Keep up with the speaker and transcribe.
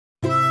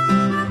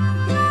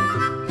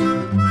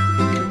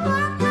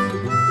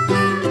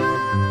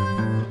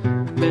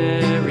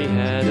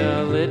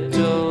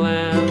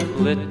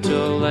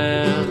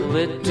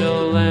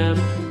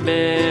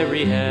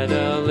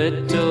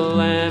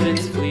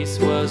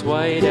was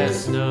white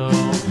as snow.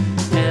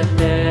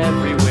 And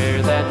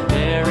everywhere that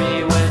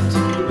Mary went,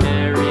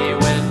 Mary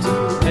went,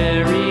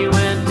 Mary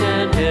went,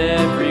 and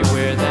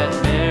everywhere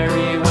that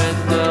Mary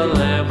went, the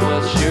lamb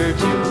was sure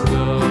to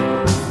go.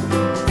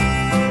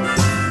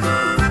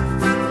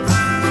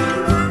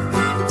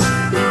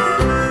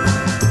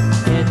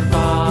 It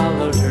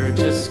followed her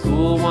to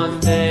school one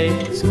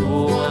day,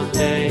 school one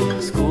day,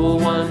 school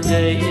one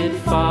day. It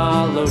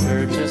followed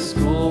her to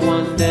school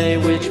one day,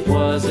 which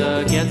was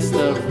against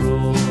the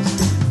rules.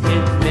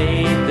 It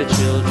made the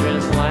children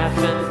laugh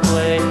and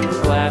play,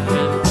 laugh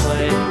and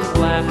play,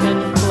 laugh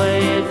and play.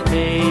 It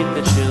made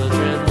the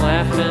children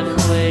laugh and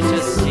play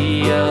to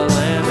see a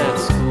lamb at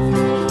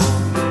school.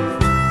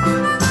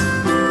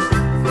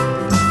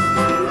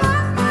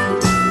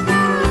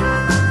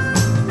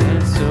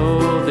 And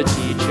so the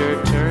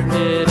teacher turned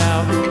it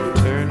out,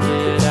 turned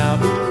it out,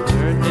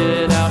 turned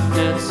it out.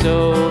 And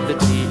so the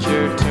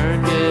teacher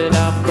turned it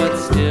out, but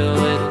still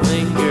it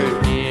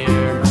lingered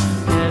near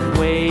and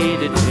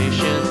waited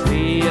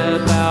patiently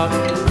about,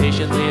 and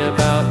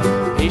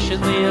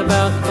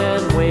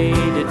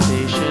waited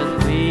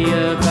patiently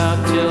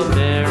about till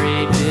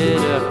Mary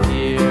did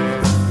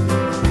appear.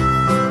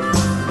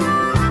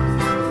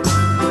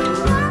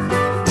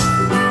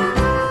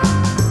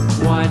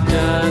 Why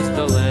does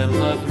the lamb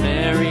love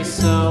Mary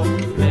so,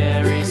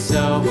 Mary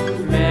so,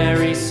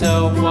 Mary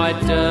so? Why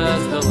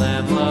does the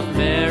lamb love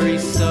Mary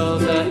so?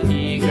 The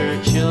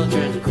eager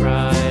children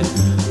cried.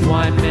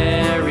 Why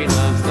Mary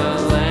loves the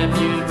lamb,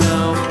 you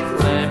know,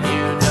 lamb,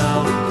 you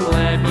know,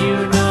 lamb, you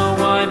know.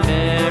 Why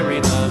Mary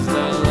loves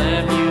the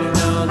lamb, you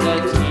know, the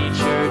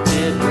teacher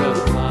did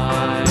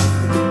reply.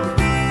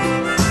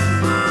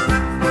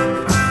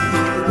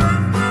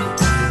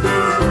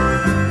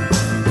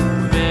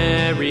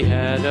 Mary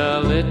had a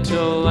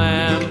little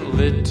lamb,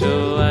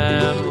 little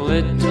lamb,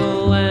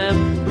 little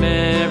lamb.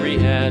 Mary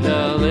had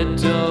a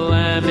little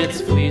lamb,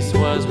 its fleece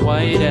was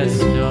white as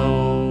snow.